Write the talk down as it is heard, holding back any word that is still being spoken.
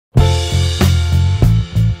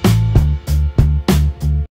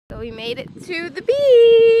We made it to the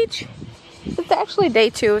beach. It's actually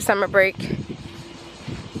day 2 of summer break.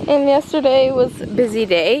 And yesterday was a busy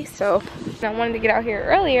day, so I wanted to get out here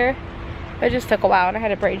earlier. But it just took a while and I had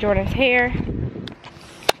to braid Jordan's hair.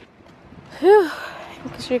 Whew.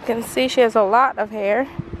 As you can see, she has a lot of hair.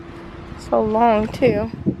 So long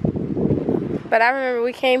too. But I remember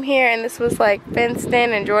we came here and this was like fenced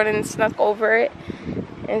in and Jordan snuck over it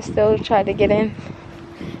and still tried to get in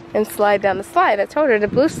and slide down the slide. I told her the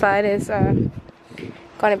blue slide is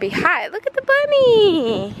gonna be high. Look at the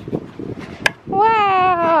bunny.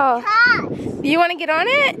 Wow. You wanna get on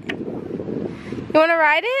it? You wanna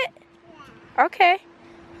ride it? Yeah. Okay.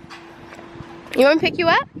 You want me to pick you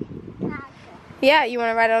up? Yeah, you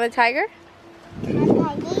wanna ride on the tiger?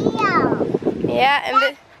 Yeah,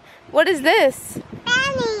 and what is this?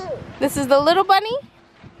 Bunny. This is the little bunny?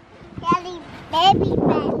 Baby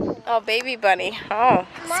bunny. Oh, baby bunny. Oh,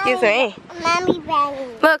 excuse me. Mommy bunny.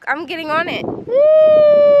 Look, I'm getting on it. Not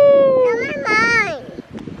mine.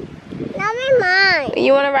 Not mine.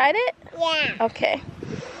 You want to ride it? Yeah. Okay.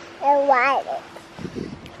 I'll ride it.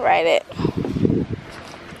 Ride it.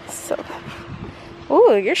 So,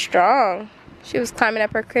 ooh, you're strong. She was climbing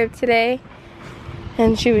up her crib today.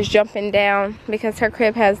 And she was jumping down because her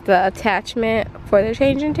crib has the attachment for the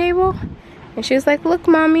changing table. And she was like, look,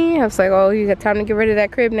 mommy. I was like, oh, you got time to get rid of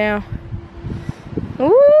that crib now.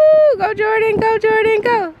 Ooh, go Jordan, go Jordan,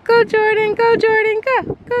 go. Go Jordan, go Jordan,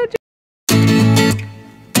 go. Go Jordan.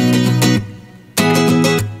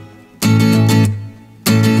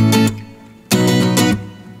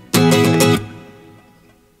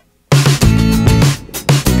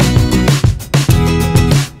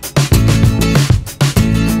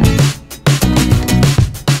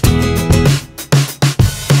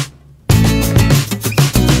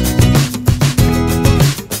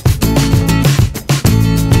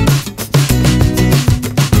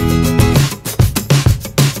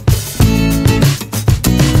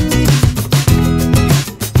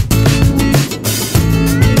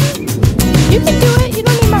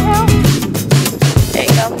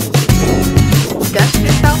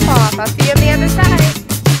 I'll see you on the other side.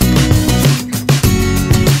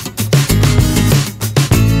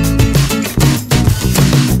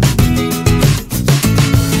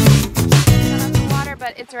 Water,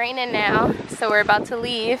 but it's raining now, so we're about to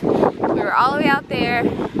leave. We were all the way out there,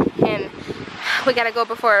 and we gotta go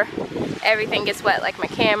before everything gets wet, like my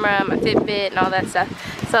camera, my Fitbit, and all that stuff.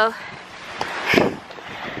 So,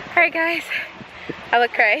 alright guys, I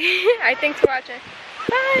look cray. Alright, thanks for watching.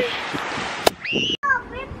 Bye.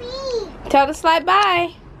 Tell the slide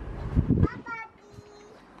bye.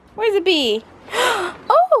 Where's the bee?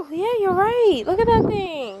 Oh, yeah, you're right. Look at that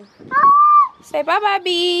thing. Say bye-bye,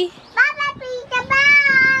 bee. Bye-bye, bee.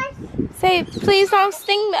 Goodbye. Say, please don't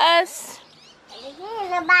sting us.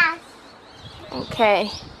 Okay.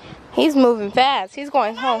 He's moving fast. He's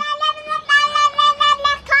going home.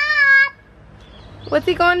 What's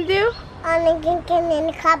he going to do? I'm drinking in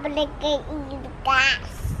the cup and eat the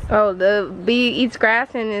gas. Oh, the bee eats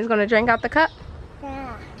grass and is going to drink out the cup?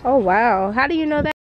 Yeah. Oh, wow. How do you know that?